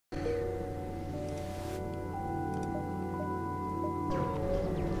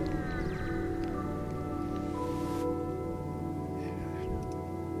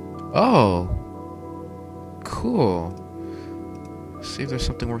Oh, cool. Let's see if there's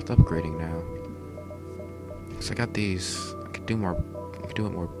something worth upgrading now. So I got these. I could do more. I could do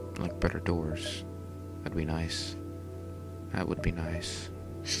it more, like better doors. That'd be nice. That would be nice.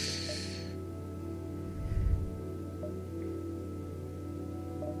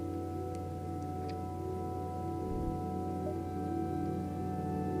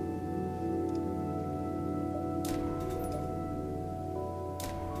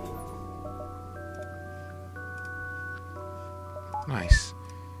 Nice.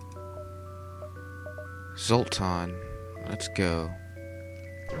 Zoltan. Let's go.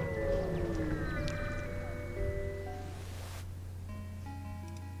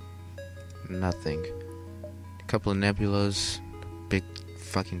 Nothing. A couple of nebulas. Big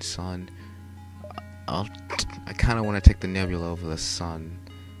fucking sun. I kind of want to take the nebula over the sun.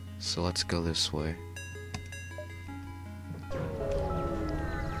 So let's go this way.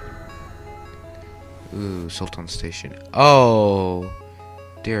 Ooh, Sultan Station. Oh!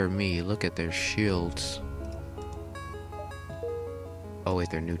 Dear me, look at their shields. Oh wait,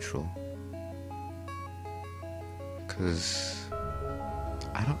 they're neutral. Cause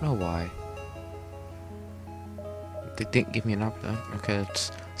I don't know why. They didn't give me an option. Okay,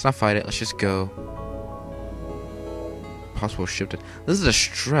 let's not fight it, let's just go. Possible ship to... This is a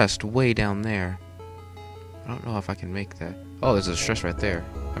stressed way down there. I don't know if I can make that. Oh, there's a stress right there.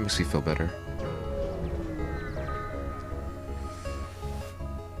 That makes me feel better.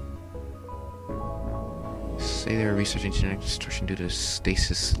 Say they were researching genetic distortion due to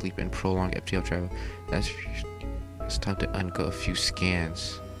stasis, sleep, and prolonged FTL travel. It's time to undergo a few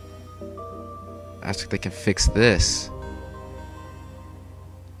scans. Ask if they can fix this.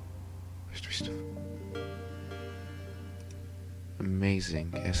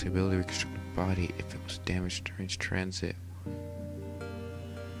 Amazing. It has the ability to reconstruct the body if it was damaged during its transit.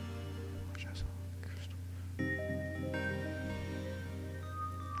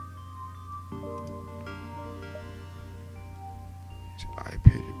 I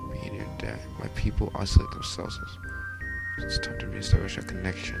appear to be near death. My people isolate themselves. It's time to reestablish a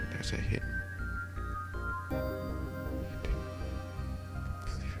connection. There's a hit.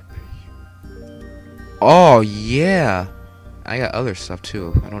 Oh yeah! I got other stuff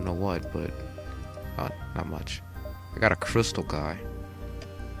too. I don't know what, but not much. I got a crystal guy.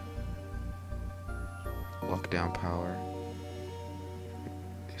 Lockdown power.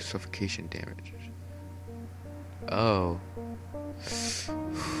 Suffocation damage. Oh.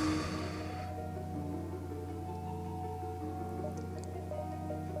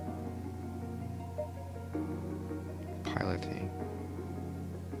 Piloting.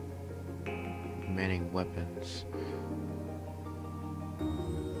 Manning weapons.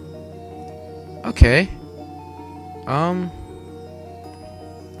 Okay.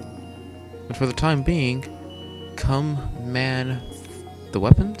 But for the time being, come man the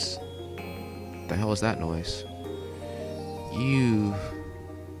weapons? The hell is that noise? I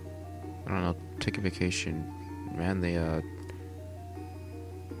don't know, take a vacation. Man the,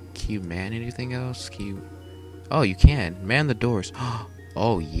 can you man anything else? Can you... Oh, you can. Man the doors.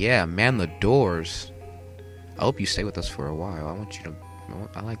 Oh, yeah, man the doors. I hope you stay with us for a while. I want you to...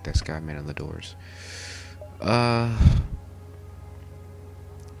 I like this guy manning the doors.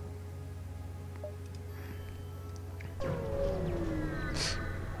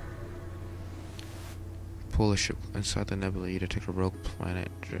 Pull a ship inside the nebula. You detect a rogue planet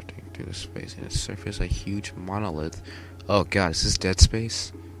drifting through the space. In its surface, a huge monolith. Oh god, is this Dead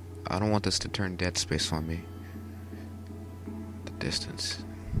Space? I don't want this to turn Dead Space on me. The distance.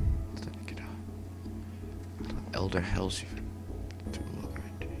 Elder Hells.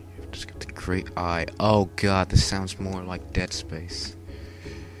 You've just got the great eye. Oh god, this sounds more like Dead Space.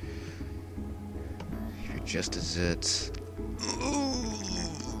 You're just as it.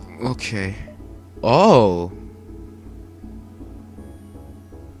 Okay. Oh!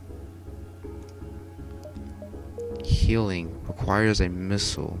 Healing requires a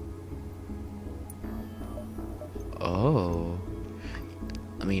missile. Oh.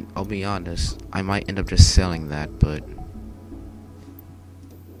 I mean, I'll be honest, I might end up just selling that, but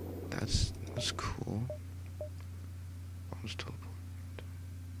that's cool. Bombs teleport.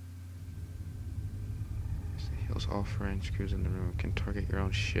 Heals all friends, crews in the room, can target your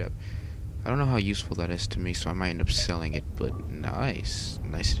own ship. I don't know how useful that is to me, so I might end up selling it, but nice.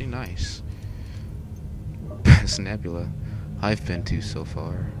 Nicely nice. Best nebula I've been to so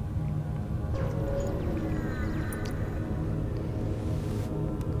far.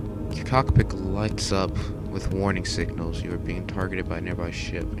 Your cockpit lights up with warning signals. You are being targeted by a nearby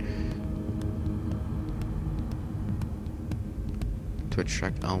ship. To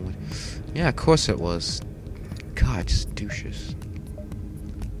attract onward. Yeah, of course it was. God, just douches.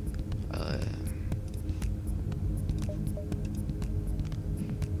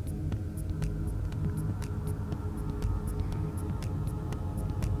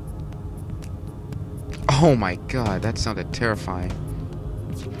 Oh my god, that sounded terrifying.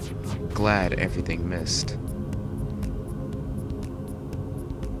 I'm glad everything missed.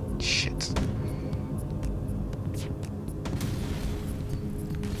 Shit.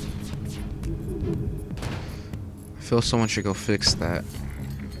 I feel someone should go fix that.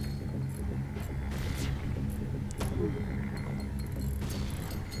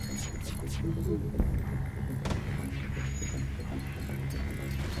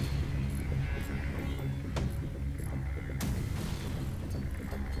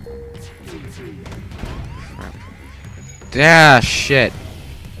 Crap. Ah, shit.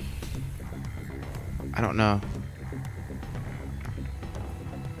 I don't know.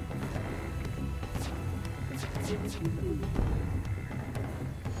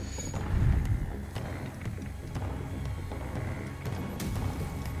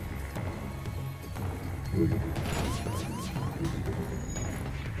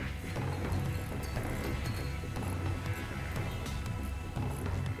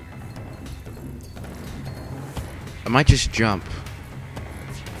 I might just jump.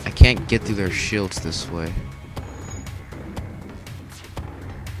 I can't get through their shields this way.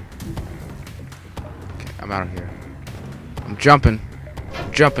 Okay, I'm out of here. I'm jumping.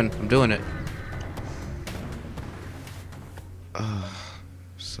 I'm jumping. I'm doing it.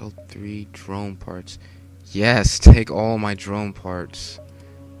 Sell 3 drone parts. Yes, take all my drone parts.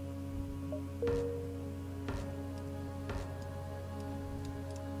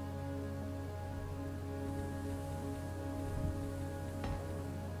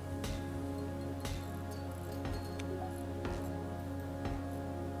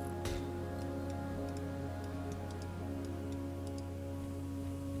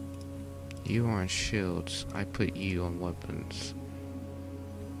 You are on shields. I put you on weapons.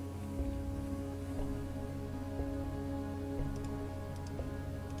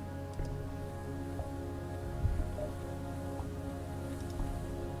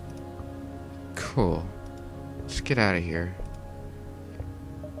 Cool. Let's get out of here.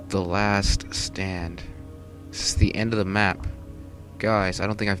 The last stand. This is the end of the map. Guys, I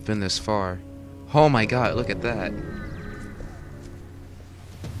don't think I've been this far. Oh my god, look at that.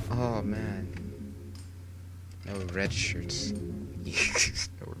 Oh man. No red shirts.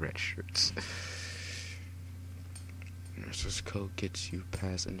 No red shirts. Nurse's code gets you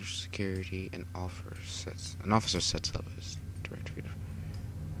past initial security and an officer sets up his directory.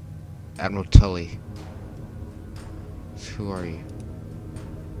 Admiral Tully. Who are you?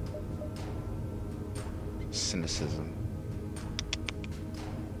 Cynicism.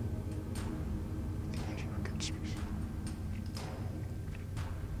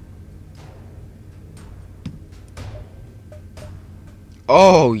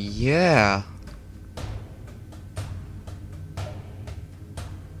 Oh yeah.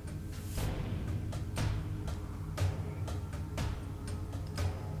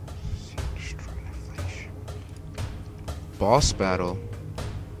 Boss battle.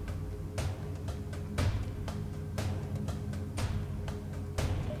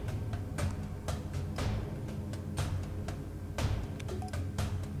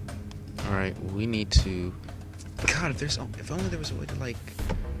 Alright, we need to... God, if only there was a way to, like,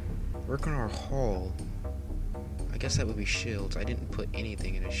 work on our hull. I guess that would be shields. I didn't put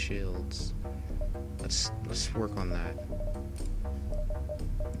anything in his shields. Let's work on that.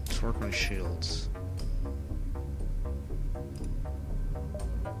 Let's work on shields.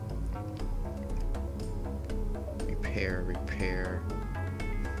 Repair.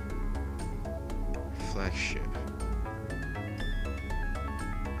 Flagship.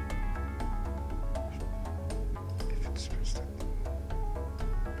 If it's supposed to.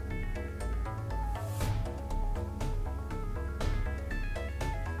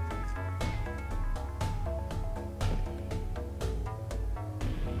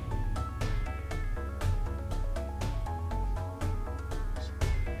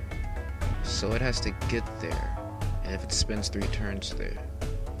 So it has to get there. And if it spends 3 turns there.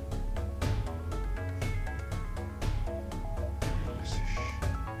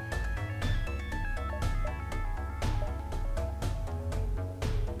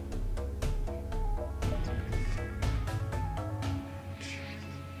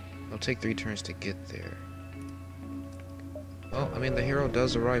 It'll take 3 turns to get there. Well, I mean, the hero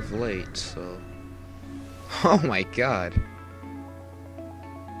does arrive late, so... Oh my god.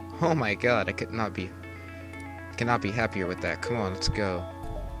 Oh my god, I cannot be happier with that. Come on, let's go.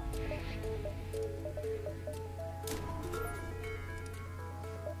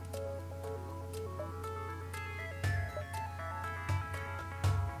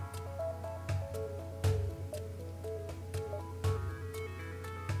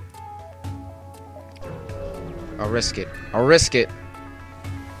 I'll risk it. I'll risk it.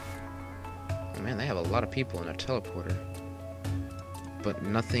 Oh man, they have a lot of people in a teleporter. But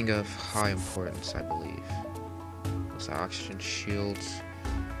nothing of high importance, I believe. What's that? Oxygen shields.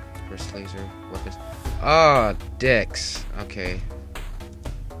 Burst laser. Weapons. Ah, dicks. Okay.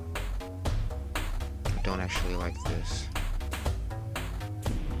 I don't actually like this.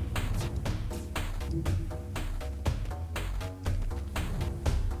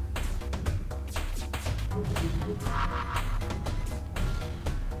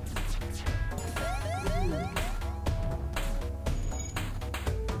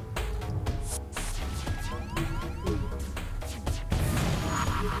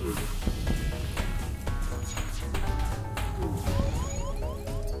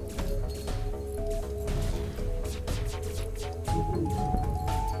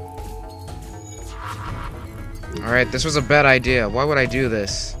 Alright, this was a bad idea. Why would I do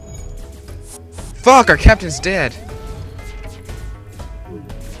this? Fuck, our captain's dead!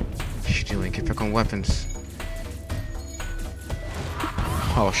 What are you doing? Get back on weapons.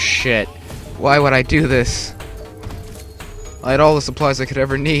 Oh shit. Why would I do this? I had all the supplies I could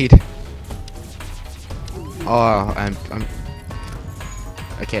ever need. Oh,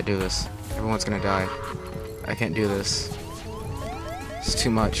 I can't do this. Everyone's gonna die. I can't do this. It's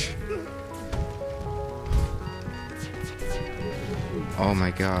too much. Oh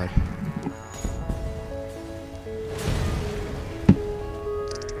my god.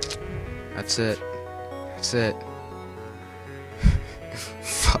 That's it. That's it.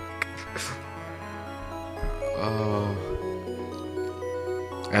 Fuck. Oh.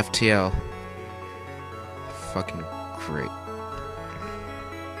 FTL. Fucking great.